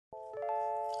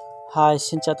Hi,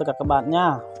 xin chào tất cả các bạn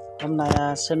nhá. Hôm nay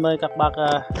xin mời các bác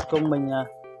cùng mình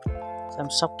chăm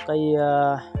sóc cây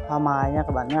hoa mai nha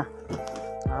các bạn nhá.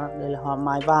 Đó, đây là hoa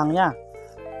mai vàng nhá.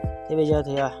 Thế bây giờ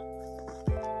thì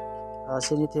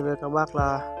xin giới thiệu với các bác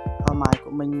là hoa mai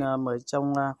của mình mới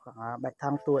trồng khoảng 7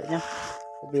 tháng tuổi nhá.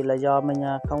 Vì là do mình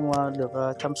không được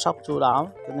chăm sóc chu đáo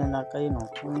cho nên là cây nó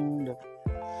không được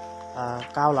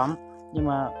cao lắm, nhưng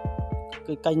mà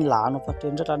cái cành lá nó phát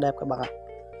triển rất là đẹp các bạn ạ.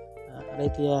 Ở đây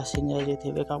thì xin giới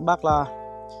thiệu với các bác là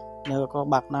nếu có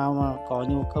bác nào mà có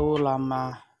nhu cầu làm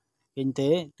kinh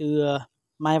tế từ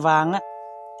mai vàng á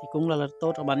thì cũng là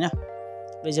tốt các bạn nhé.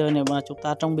 Bây giờ nếu mà chúng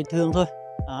ta trồng bình thường thôi,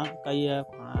 cây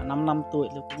khoảng 5 năm tuổi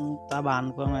thì chúng ta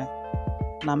bán khoảng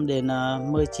 5 đến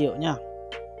 10 triệu nhá.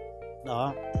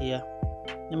 Đó thì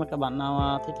nhưng mà các bạn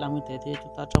nào thích làm kinh tế thì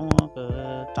chúng ta trồng cỡ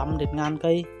 100 đến 1000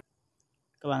 cây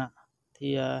các bạn ạ,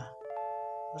 thì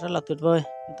rất là tuyệt vời.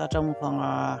 Chúng ta trồng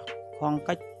khoảng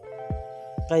cách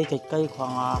cây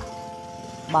khoảng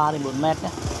 3 đến 4 mét nhé,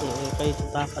 để cây chúng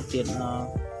ta phát triển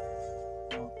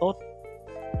tốt.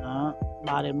 Đó,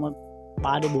 3 đến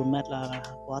 4 mét là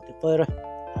quá tuyệt vời rồi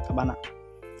các bạn ạ.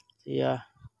 Thì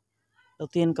đầu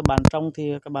tiên các bạn trồng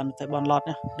thì các bạn phải bón lót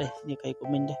nhé. Đây như cây của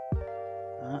mình đây.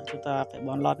 Đó, chúng ta phải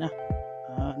bón lót nhé.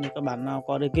 Nếu các bạn nào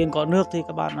có điều kiện có nước thì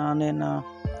các bạn nên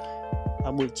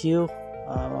vào buổi chiều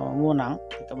mùa nắng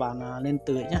thì các bạn nên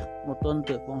tưới nhé, một tuần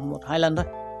tưới khoảng 1-2 lần thôi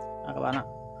các bạn ạ.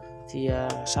 Thì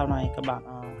sau này các bạn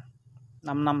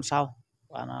 5 năm sau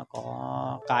bạn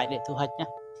có cái để thu hoạch nhé.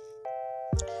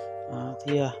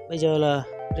 Thì bây giờ là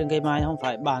rừng cây mai không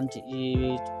phải bán chỉ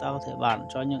chúng ta có thể bán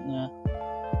cho những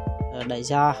đại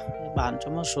gia, bán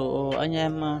cho một số anh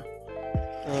em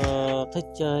thích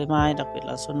chơi mai, đặc biệt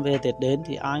là xuân về Tết đến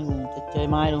thì ai cũng thích chơi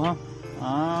mai đúng không?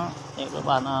 Nếu các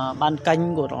bạn ban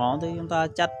canh của nó thì chúng ta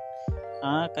chắt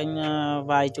canh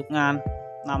vài chục ngàn,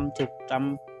 50,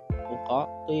 100 cũng có,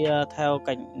 tùy theo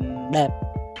cảnh đẹp.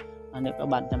 Nếu các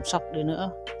bạn chăm sóc đi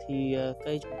nữa thì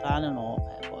cây chúng ta nó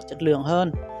phải có chất lượng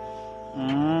hơn.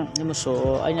 Nhưng một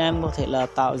số anh em có thể là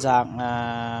tạo dạng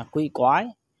quỷ quái,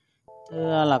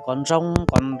 như là con rồng,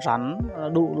 con rắn,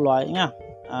 đủ loại nhá.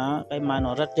 Cây mai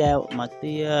nó rất dẻo mà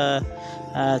thì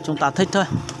chúng ta thích thôi,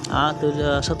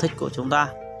 từ sở thích của chúng ta.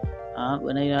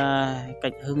 Bữa nay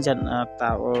cách hướng dẫn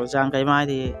tạo dạng cây mai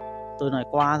thì tôi nói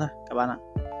qua thôi các bạn ạ,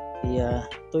 thì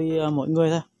tùy mỗi người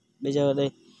thôi. Bây giờ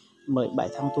đây mới 7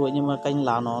 tháng tuổi nhưng mà cành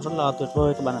lá nó rất là tuyệt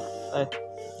vời các bạn ạ. Đây.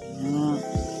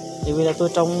 Thì vì là tôi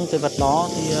trồng cái vật đó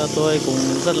thì tôi cũng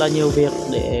rất là nhiều việc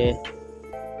để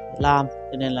làm,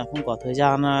 cho nên là không có thời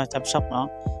gian chăm sóc nó.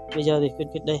 Bây giờ thì khuyến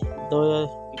khích đây, cái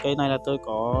cây này là tôi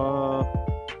có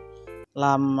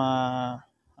làm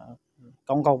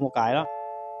cong cong một cái đó.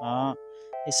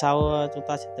 Thì sau chúng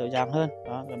ta sẽ tiểu dạng hơn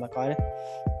đó, để bà coi đấy.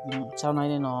 Sau này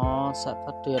thì nó sẽ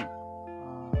phát triển.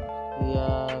 Thì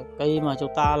cây mà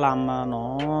chúng ta làm mà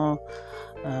nó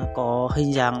có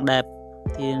hình dạng đẹp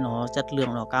thì nó chất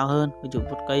lượng nó cao hơn. Ví dụ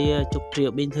một cây chục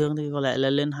triệu bình thường thì có lẽ là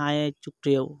lên 20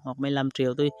 triệu hoặc 15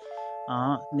 triệu thôi.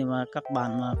 Nếu mà các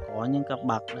bạn mà có những các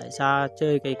bác đại gia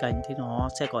chơi cây cảnh thì nó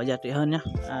sẽ có giá trị hơn nhé,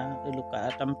 từ lúc cả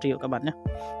 100 triệu các bạn nhé,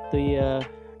 tùy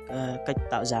cách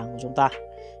tạo dạng của chúng ta.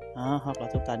 Hoặc là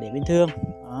chúng ta để bình thường,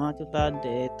 chúng ta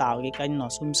để tạo cái cành nó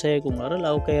xum xê cũng nó rất là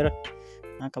ok rồi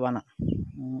các bạn ạ.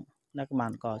 Là các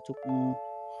bạn có chục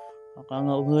hoặc là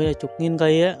ngẫu người chục nghìn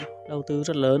cây ấy, đầu tư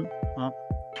rất lớn.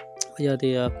 Bây giờ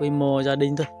thì quy mô gia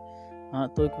đình thôi,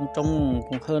 tôi cũng trồng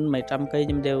cũng hơn mấy trăm cây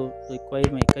nhưng đều tôi quay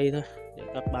mấy cây thôi để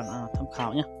các bạn tham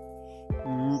khảo nhé.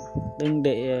 Đừng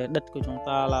để đất của chúng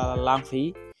ta là lãng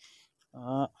phí.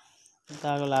 Chúng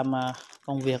ta làm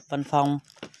công việc văn phòng,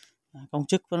 công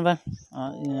chức vân vân,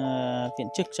 viên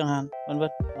chức chẳng hạn vân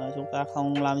vân, chúng ta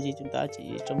không làm gì, chúng ta chỉ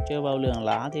trông chơi vào lượng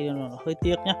lá thì nó hơi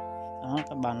tiếc nhé.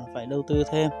 Các bạn phải đầu tư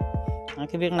thêm.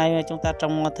 Cái việc này chúng ta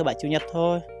trồng thứ Bảy Chủ nhật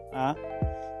thôi.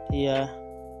 Thì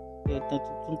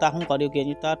chúng ta không có điều kiện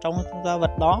chúng ta trồng chúng ta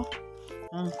vật đó,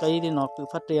 cây thì nó tự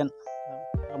phát triển,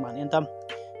 các bạn yên tâm.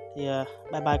 Thì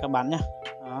bye bye các bạn nhé.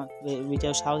 Về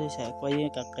video sau thì sẽ quay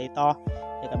các cây to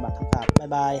để các bạn tham khảo. Bye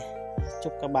bye,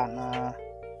 chúc các bạn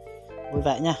vui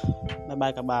vẻ nha. Bye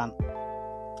bye các bạn,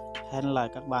 hẹn lại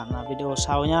các bạn video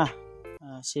sau nha.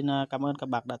 Xin cảm ơn các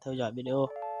bạn đã theo dõi video.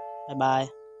 Bye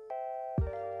bye.